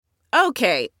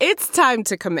Okay, it's time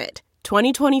to commit.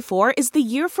 2024 is the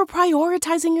year for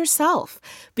prioritizing yourself.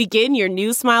 Begin your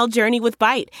new smile journey with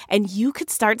Byte, and you could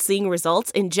start seeing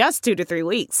results in just 2 to 3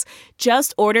 weeks.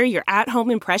 Just order your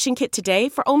at-home impression kit today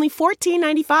for only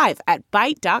 $14.95 at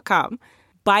Byte.com.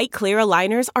 Byte Clear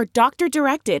aligners are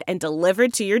doctor-directed and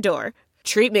delivered to your door.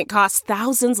 Treatment costs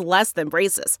thousands less than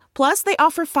braces. Plus, they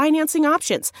offer financing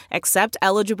options, accept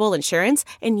eligible insurance,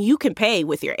 and you can pay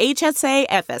with your HSA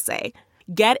FSA.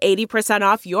 Get 80%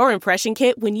 off your impression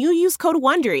kit when you use code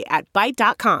WONDERY at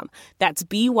Byte.com. That's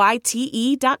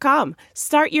BYTE.com.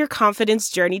 Start your confidence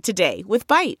journey today with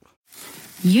Byte.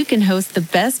 You can host the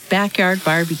best backyard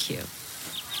barbecue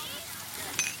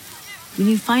when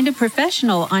you find a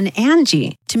professional on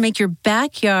Angie to make your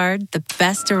backyard the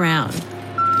best around.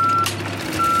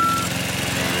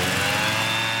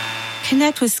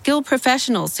 Connect with skilled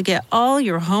professionals to get all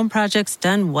your home projects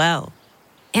done well.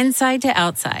 Inside to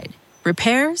outside.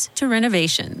 Repairs to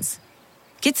renovations.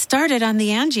 Get started on the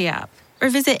Angie app or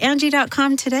visit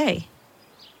Angie.com today.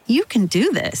 You can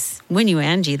do this when you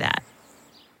Angie that.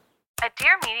 A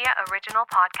Dear Media original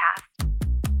podcast.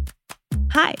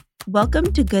 Hi,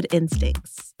 welcome to Good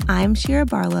Instincts. I'm Shira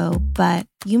Barlow, but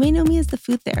you may know me as the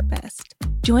food therapist.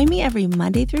 Join me every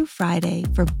Monday through Friday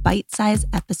for bite-sized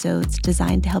episodes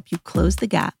designed to help you close the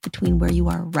gap between where you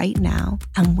are right now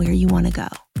and where you want to go.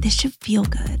 This should feel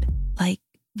good, like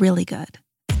really good.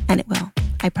 And it will,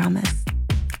 I promise.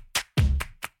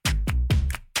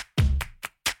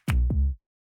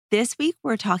 This week,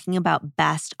 we're talking about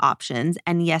best options.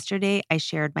 And yesterday, I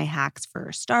shared my hacks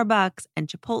for Starbucks and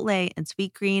Chipotle and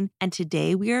Sweetgreen. And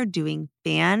today, we are doing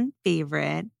fan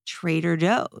favorite Trader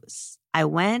Joe's. I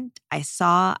went, I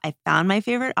found my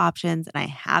favorite options, and I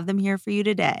have them here for you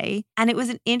today. And it was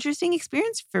an interesting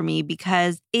experience for me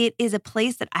because it is a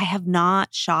place that I have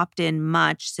not shopped in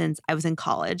much since I was in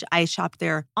college. I shopped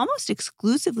there almost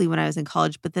exclusively when I was in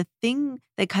college, but the thing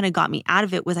that kind of got me out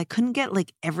of it was I couldn't get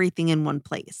like everything in one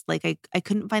place. Like I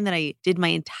couldn't find that I did my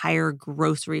entire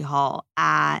grocery haul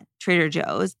at Trader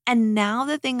Joe's. And now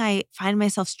the thing I find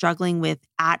myself struggling with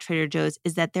at Trader Joe's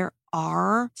is that there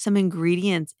are some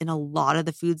ingredients in a lot of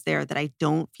the foods there that I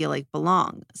don't feel like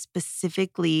belong,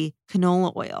 specifically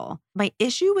canola oil. My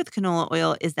issue with canola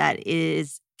oil is that it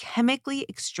is chemically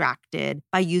extracted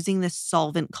by using this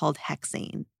solvent called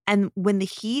hexane. And when the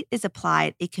heat is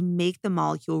applied, it can make the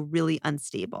molecule really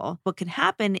unstable. What can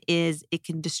happen is it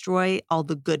can destroy all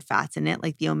the good fats in it,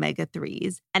 like the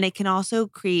omega-3s, and it can also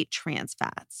create trans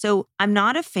fats. So I'm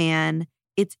not a fan.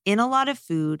 It's in a lot of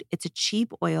food. It's a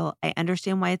cheap oil. I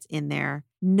understand why it's in there.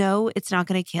 No, it's not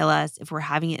going to kill us if we're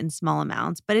having it in small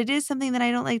amounts, but it is something that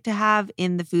I don't like to have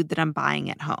in the food that I'm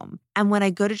buying at home. And when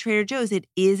I go to Trader Joe's, it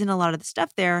is in a lot of the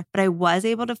stuff there, but I was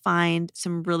able to find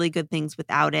some really good things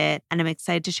without it, and I'm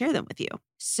excited to share them with you.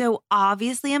 So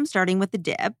obviously, I'm starting with the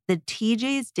dip. The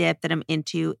TJ's dip that I'm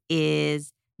into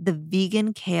is the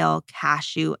vegan kale,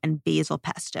 cashew, and basil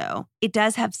pesto. It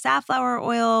does have safflower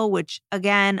oil, which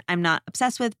again, I'm not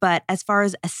obsessed with, but as far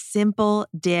as a simple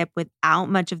dip without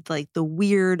much of the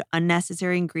weird,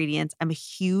 unnecessary ingredients, I'm a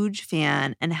huge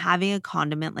fan. And having a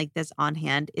condiment like this on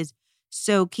hand is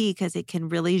so key because it can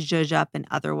really zhuzh up an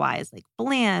otherwise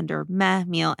bland or meh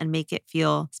meal and make it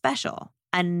feel special.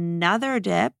 Another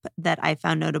dip that I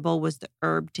found notable was the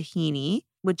herb tahini,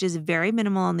 which is very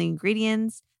minimal on the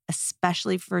ingredients,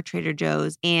 especially for Trader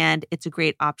Joe's, and it's a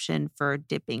great option for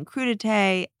dipping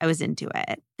crudité. I was into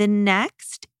it. The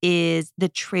next is the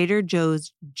Trader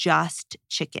Joe's Just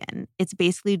Chicken. It's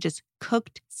basically just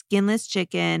cooked skinless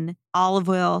chicken, olive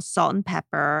oil, salt, and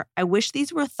pepper. I wish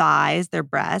these were thighs, they're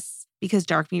breasts, because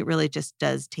dark meat really just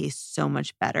does taste so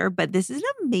much better. But this is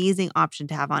an amazing option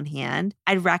to have on hand.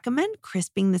 I'd recommend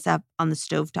crisping this up on the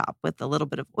stovetop with a little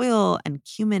bit of oil and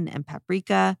cumin and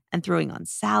paprika and throwing on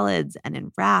salads and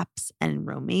in wraps and in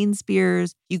romaine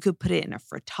spears. You could put it in a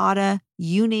frittata.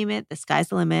 You name it, the sky's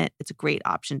the limit. It's a great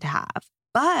option to have.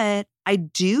 But I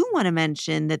do want to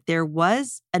mention that there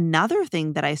was another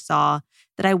thing that I saw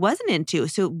that I wasn't into.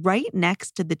 So right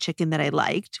next to the chicken that I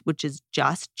liked, which is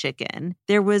Just Chicken,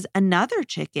 there was another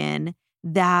chicken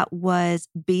that was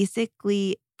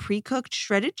basically pre-cooked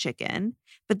shredded chicken,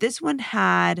 but this one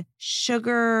had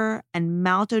sugar and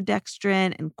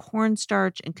maltodextrin and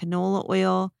cornstarch and canola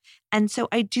oil. And so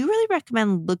I do really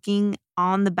recommend looking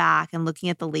on the back and looking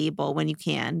at the label when you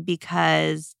can,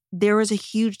 because there was a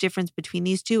huge difference between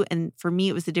these two. And for me,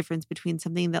 it was the difference between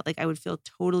something that I would feel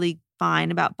totally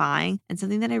fine about buying and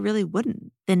something that I really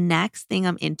wouldn't. The The next thing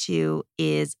I'm into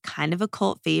is kind of a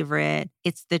cult favorite.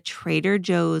 It's the Trader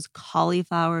Joe's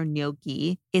cauliflower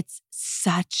gnocchi. It's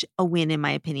such a win in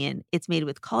my opinion. It's made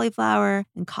with cauliflower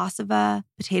and cassava,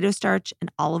 potato starch,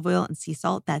 and olive oil and sea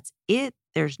salt. That's it.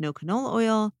 There's no canola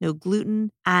oil, no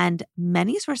gluten. And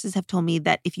many sources have told me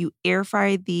that if you air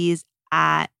fry these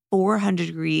at 400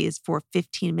 degrees for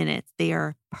 15 minutes, they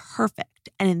are perfect.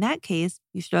 And in that case,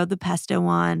 you throw the pesto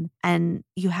on and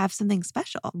you have something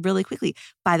special really quickly.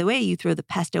 By the way, you throw the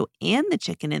pesto and the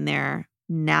chicken in there.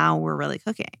 Now we're really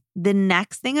cooking. The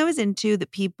next thing I was into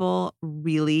that people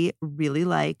really, really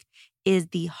like is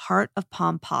the Heart of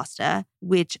Palm pasta,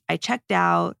 which I checked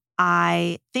out.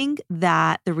 I think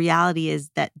that the reality is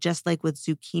that just like with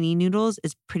zucchini noodles,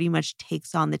 it pretty much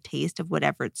takes on the taste of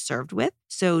whatever it's served with.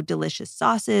 So delicious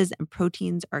sauces and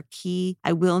proteins are key.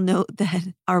 I will note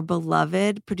that our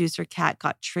beloved producer Kat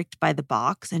got tricked by the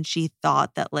box and she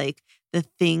thought that like the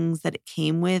things that it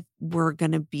came with were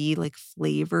going to be like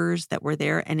flavors that were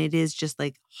there. And it is just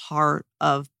like Heart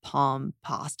of Palm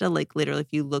pasta. Like literally,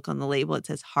 if you look on the label, it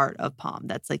says Heart of Palm.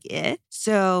 That's like it.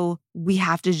 So we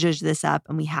have to zhuzh this up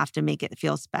and we have to make it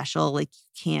feel special. Like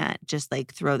you can't just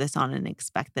like throw this on and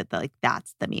expect that like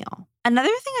that's the meal. Another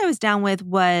thing I was down with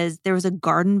was there was a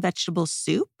garden vegetable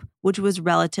soup, which was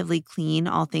relatively clean,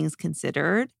 all things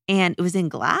considered. And it was in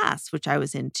glass, which I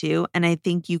was into. And I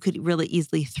think you could really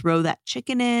easily throw that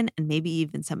chicken in and maybe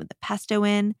even some of the pesto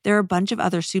in. There are a bunch of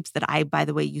other soups that I, by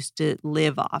the way, used to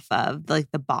live off of,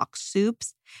 like the box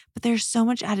soups. But there's so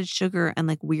much added sugar and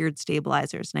like weird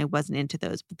stabilizers, and I wasn't into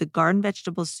those. But the garden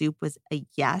vegetable soup was a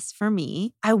yes for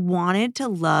me. I wanted to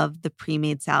love the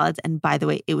pre-made salads. And by the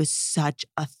way, it was such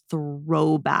a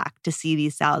throwback to see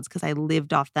these salads because I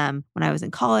lived off them when I was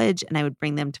in college and I would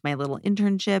bring them to my little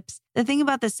internships. The thing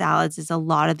about the salads is a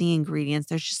lot of the ingredients,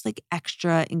 there's just like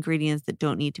extra ingredients that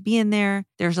don't need to be in there.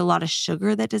 There's a lot of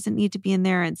sugar that doesn't need to be in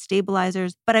there and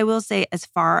stabilizers. But I will say, as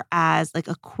far as like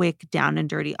a quick down and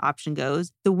dirty option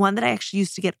goes, the one that I actually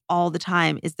used to get all the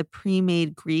time is the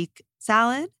pre-made Greek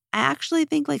salad. I actually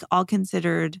think like all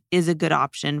considered is a good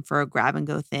option for a grab and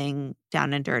go thing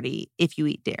down and dirty if you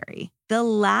eat dairy. The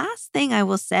last thing I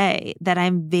will say that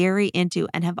I'm very into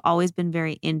and have always been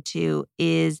very into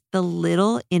is the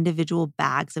little individual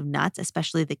bags of nuts,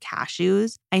 especially the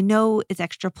cashews. I know it's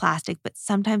extra plastic, but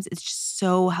sometimes it's just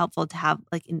so helpful to have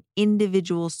like an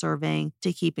individual serving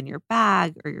to keep in your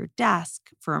bag or your desk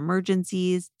for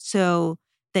emergencies. So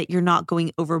that you're not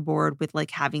going overboard with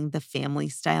like having the family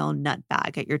style nut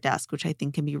bag at your desk, which I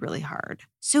think can be really hard.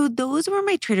 So those were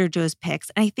my Trader Joe's picks.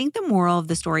 And I think the moral of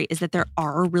the story is that there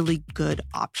are really good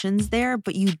options there,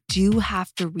 but you do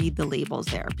have to read the labels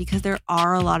there because there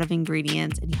are a lot of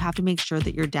ingredients and you have to make sure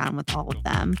that you're down with all of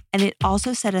them. And it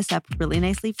also set us up really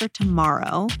nicely for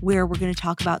tomorrow, where we're going to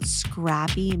talk about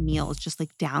scrappy meals, just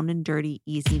like down and dirty,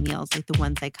 easy meals, like the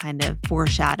ones I kind of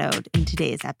foreshadowed in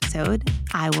today's episode.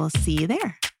 I will see you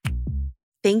there.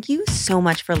 Thank you so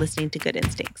much for listening to Good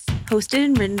Instincts, hosted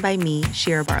and written by me,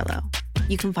 Shira Barlow.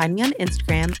 You can find me on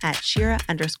Instagram at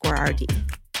Shira_RD.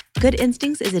 Good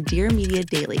Instincts is a Dear Media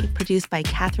daily produced by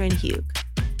Catherine Hugh.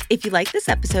 If you like this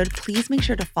episode, please make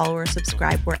sure to follow or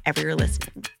subscribe wherever you're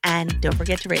listening. And don't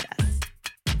forget to rate us.